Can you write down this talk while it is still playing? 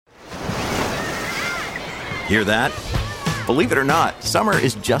Hear that? Believe it or not, summer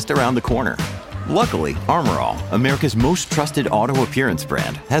is just around the corner. Luckily, Armor All, America's most trusted auto appearance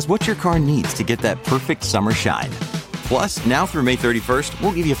brand, has what your car needs to get that perfect summer shine. Plus, now through May 31st,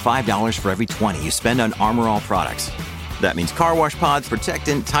 we'll give you $5 for every $20 you spend on Armor All products. That means car wash pods,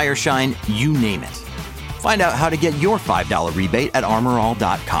 protectant, tire shine, you name it. Find out how to get your $5 rebate at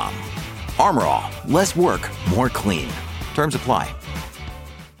armorall.com. Armor All, less work, more clean. Terms apply.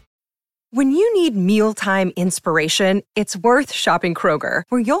 When you need mealtime inspiration, it's worth shopping Kroger,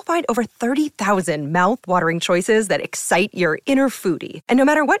 where you'll find over 30,000 mouth-watering choices that excite your inner foodie. And no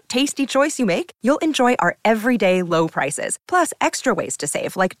matter what tasty choice you make, you'll enjoy our everyday low prices, plus extra ways to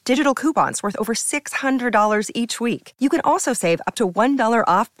save, like digital coupons worth over $600 each week. You can also save up to $1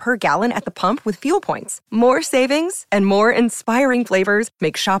 off per gallon at the pump with fuel points. More savings and more inspiring flavors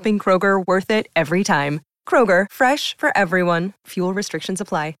make shopping Kroger worth it every time. Kroger, fresh for everyone. Fuel restrictions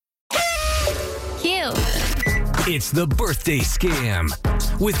apply. Cute. It's the birthday scam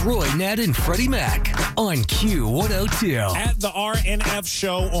with Roy, Nat, and Freddie Mac on Q102. At the RNF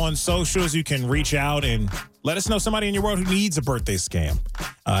show on socials, you can reach out and let us know somebody in your world who needs a birthday scam.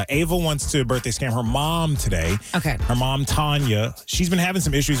 Ava wants to birthday scam her mom today. Okay. Her mom, Tanya, she's been having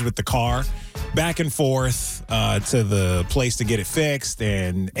some issues with the car, back and forth to the place to get it fixed.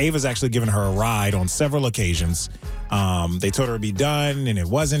 And Ava's actually given her a ride on several occasions. They told her it'd be done, and it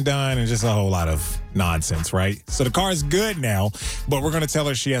wasn't done, and just a whole lot of nonsense, right? So the car's good now, but we're going to tell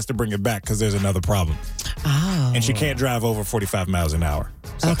her she has to bring it back because there's another problem. Oh. And she can't drive over 45 miles an hour.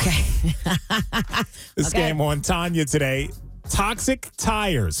 So Okay. this game on Tanya today. Toxic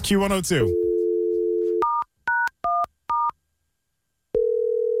Tires, Q102.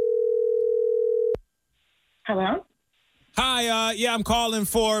 Hello? Hi, yeah, I'm calling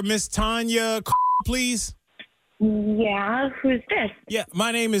for Miss Tanya, please. Yeah, who's this? Yeah,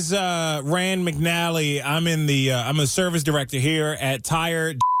 my name is Rand McNally. I'm a service director here at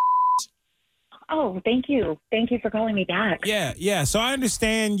Tire. Oh, thank you. Thank you for calling me back. Yeah. So I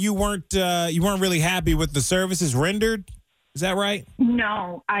understand you weren't really happy with the services rendered. Is that right?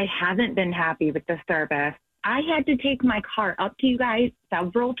 No, I haven't been happy with the service. I had to take my car up to you guys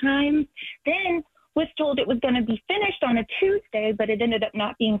several times. Then was told it was going to be finished on a Tuesday, but it ended up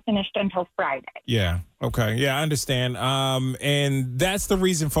not being finished until Friday. Yeah. Okay. Yeah, I understand. And that's the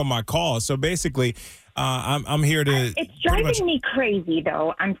reason for my call. So basically, I'm here to. It's driving me crazy,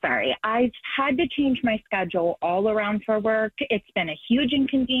 though. I'm sorry. I've had to change my schedule all around for work. It's been a huge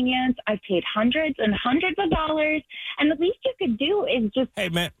inconvenience. I've paid hundreds and hundreds of dollars, and the least you could do is just, hey,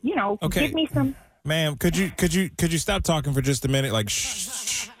 man, give me some. Ma'am, could you stop talking for just a minute? Like,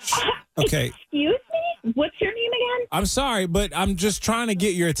 shh. Okay. Excuse me? What's your name again? I'm sorry, but I'm just trying to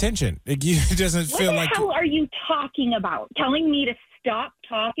get your attention. It doesn't feel like. What the hell are you talking about? Telling me to stop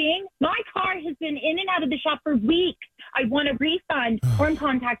talking? My car has been in and out of the shop for weeks. I want a refund, or I'm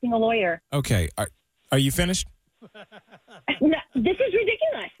contacting a lawyer. Okay. Are you finished? No, this is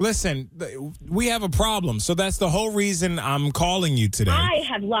ridiculous. Listen, we have a problem, so that's the whole reason I'm calling you today. I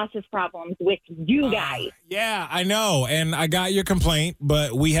have lots of problems with you guys. Yeah, I know, and I got your complaint,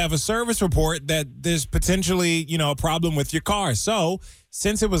 but we have a service report that there's potentially, a problem with your car. So,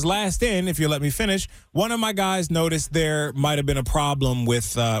 since it was last in, if you let me finish, one of my guys noticed there might have been a problem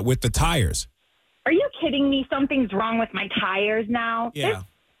with the tires. Are you kidding me? Something's wrong with my tires now? Yeah.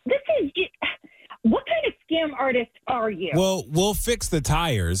 This is just... What kind of scam artist are you? Well, we'll fix the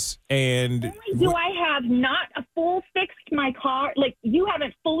tires, and... Only do I have not a full fixed my car, like you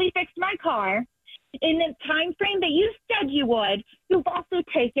haven't fully fixed my car in the time frame that you said you would. You've also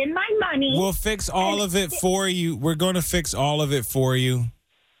taken my money. We'll fix all of it for you. We're going to fix all of it for you.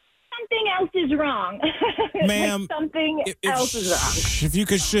 Something else is wrong. Ma'am. Something else is wrong. If you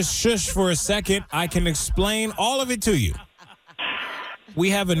could just shush for a second, I can explain all of it to you.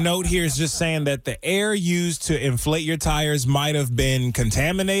 We have a note here is just saying that the air used to inflate your tires might have been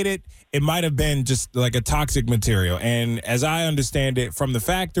contaminated. It might have been just like a toxic material. And as I understand it from the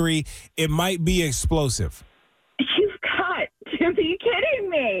factory, it might be explosive. You've got to be kidding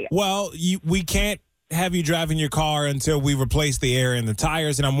me. Well, we can't have you driving your car until we replace the air in the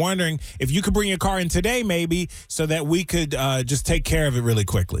tires. And I'm wondering if you could bring your car in today maybe so that we could just take care of it really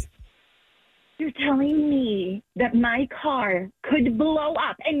quickly. You're telling me that my car could blow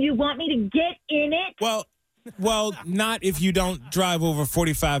up and you want me to get in it? Well, not if you don't drive over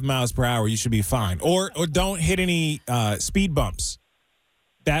 45 miles per hour. You should be fine. Or don't hit any speed bumps.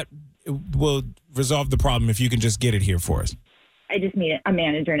 That will resolve the problem if you can just get it here for us. I just need a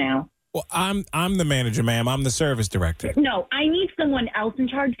manager now. Well, I'm the manager, ma'am. I'm the service director. No, I need someone else in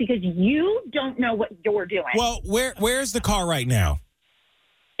charge because you don't know what you're doing. Well, where's the car right now?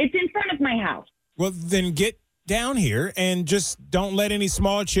 It's in front of my house. Well, then get down here and just don't let any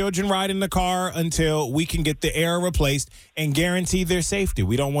small children ride in the car until we can get the air replaced and guarantee their safety.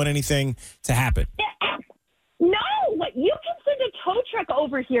 We don't want anything to happen. No, you can send a tow truck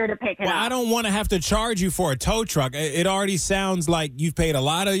over here to pick it Well, up. I don't want to have to charge you for a tow truck. It already sounds like you've paid a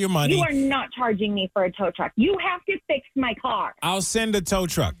lot of your money. You are not charging me for a tow truck. You have to fix my car. I'll send a tow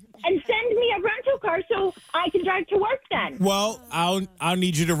truck. And send me a rental car so I can drive to work then. Well, I'll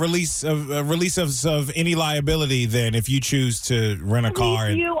need you to release of any liability then if you choose to rent a car.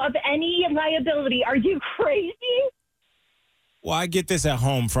 Release you of any liability. Are you crazy? Well, I get this at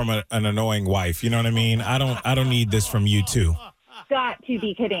home from an annoying wife. You know what I mean? I don't need this from you too. Got to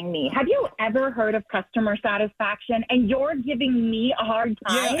be kidding me. Have you ever heard of customer satisfaction and you're giving me a hard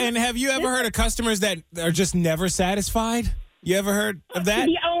time? Yeah, and have you ever heard of customers that are just never satisfied? You ever heard of that?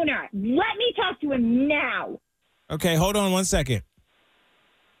 The owner. Let me talk to him now. Okay, hold on 1 second.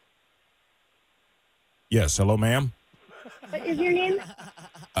 Yes, hello, ma'am. What is your name?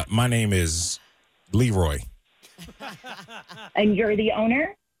 My name is Leroy. And you're the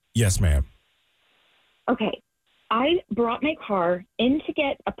owner? Yes, ma'am. Okay. I brought my car in to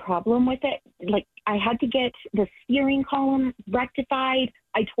get a problem with it. Like, I had to get the steering column rectified.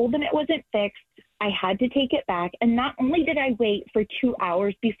 I told them it wasn't fixed. I had to take it back. And not only did I wait for 2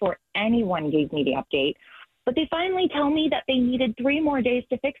 hours before anyone gave me the update, but they finally tell me that they needed 3 more days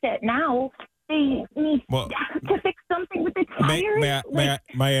to fix it. Now they need to fix something with the tires. May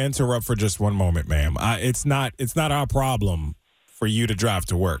I interrupt for just 1 moment, ma'am? It's not our problem for you to drive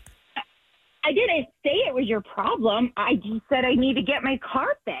to work. I didn't say it was your problem. I just said I need to get my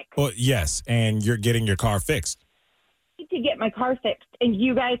car fixed. Well, yes, and you're getting your car fixed. I need to get my car fixed, and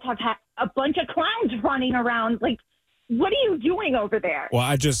you guys have had a bunch of clowns running around. Like, what are you doing over there? Well,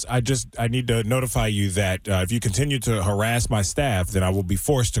 I need to notify you that if you continue to harass my staff, then I will be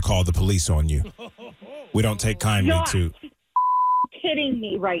forced to call the police on you. We don't take kindly to. You're kidding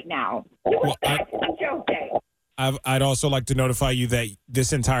me right now. Well, That's joking. I'd also like to notify you that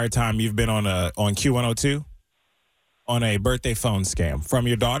this entire time you've been on Q102 on a birthday phone scam from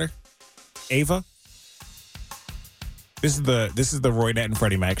your daughter, Ava. This is the Roy Nat and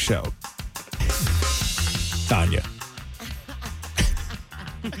Freddie Mac show. Tanya.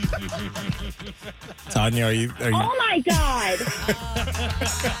 Tanya, are you? Oh my God!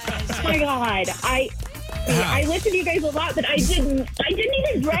 Oh my God! I listen to you guys a lot, but I didn't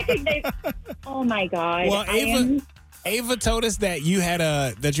even recognize. Oh my God! Well, Ava told us that you had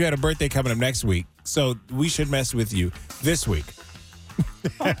a birthday coming up next week, so we should mess with you this week.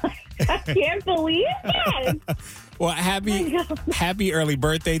 I can't believe that. Well, happy early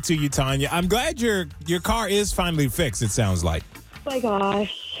birthday to you, Tanya. I'm glad your car is finally fixed. It sounds like. Oh my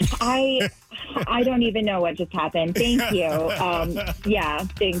gosh, I don't even know what just happened. Thank you. Yeah,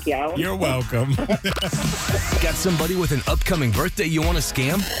 thank you. You're welcome. Got somebody with an upcoming birthday you want to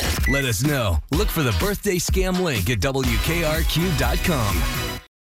scam? Let us know. Look for the birthday scam link at WKRQ.com.